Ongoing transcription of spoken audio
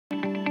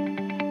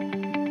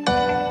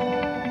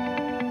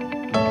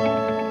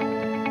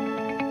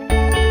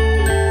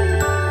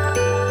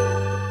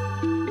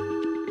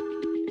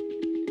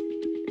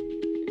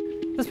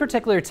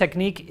particular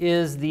technique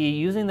is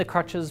using the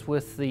crutches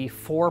with the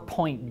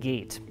 4-point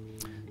gait.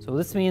 So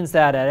this means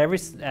that at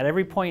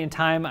every point in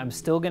time, I'm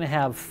still going to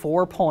have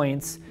 4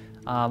 points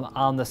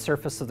on the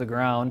surface of the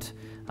ground,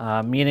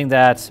 meaning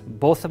that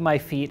both of my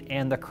feet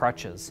and the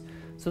crutches.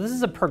 So this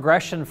is a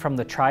progression from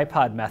the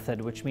tripod method,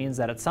 which means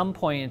that at some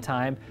point in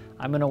time,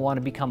 I'm going to want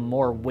to become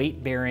more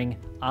weight-bearing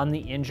on the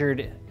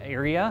injured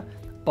area,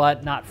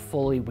 but not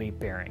fully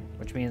weight-bearing,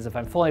 which means if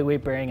I'm fully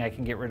weight-bearing, I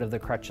can get rid of the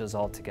crutches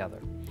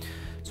altogether.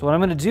 So what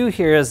I'm going to do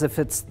here is, if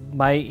it's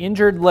my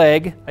injured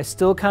leg, I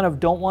still kind of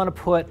don't want to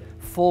put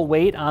full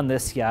weight on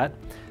this yet,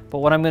 but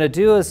what I'm going to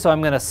do is, so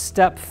I'm going to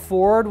step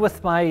forward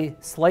with my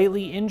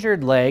slightly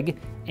injured leg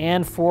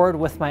and forward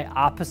with my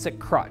opposite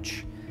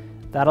crutch.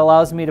 That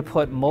allows me to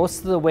put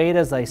most of the weight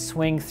as I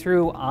swing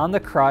through on the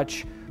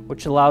crutch,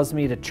 which allows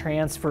me to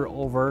transfer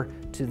over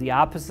to the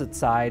opposite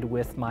side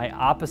with my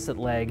opposite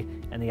leg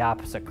and the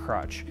opposite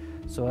crutch.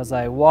 So as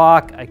I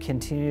walk, I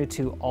continue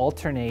to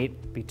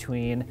alternate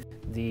between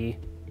the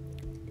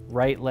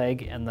right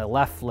leg and the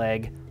left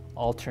leg,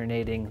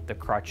 alternating the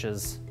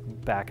crutches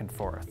back and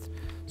forth.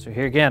 So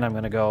here again, I'm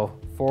going to go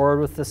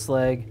forward with this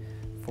leg,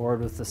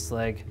 forward with this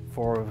leg,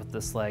 forward with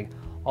this leg,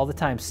 all the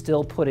time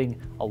still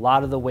putting a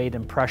lot of the weight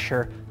and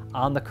pressure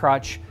on the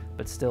crutch,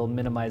 but still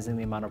minimizing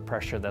the amount of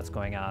pressure that's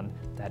going on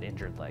that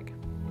injured leg.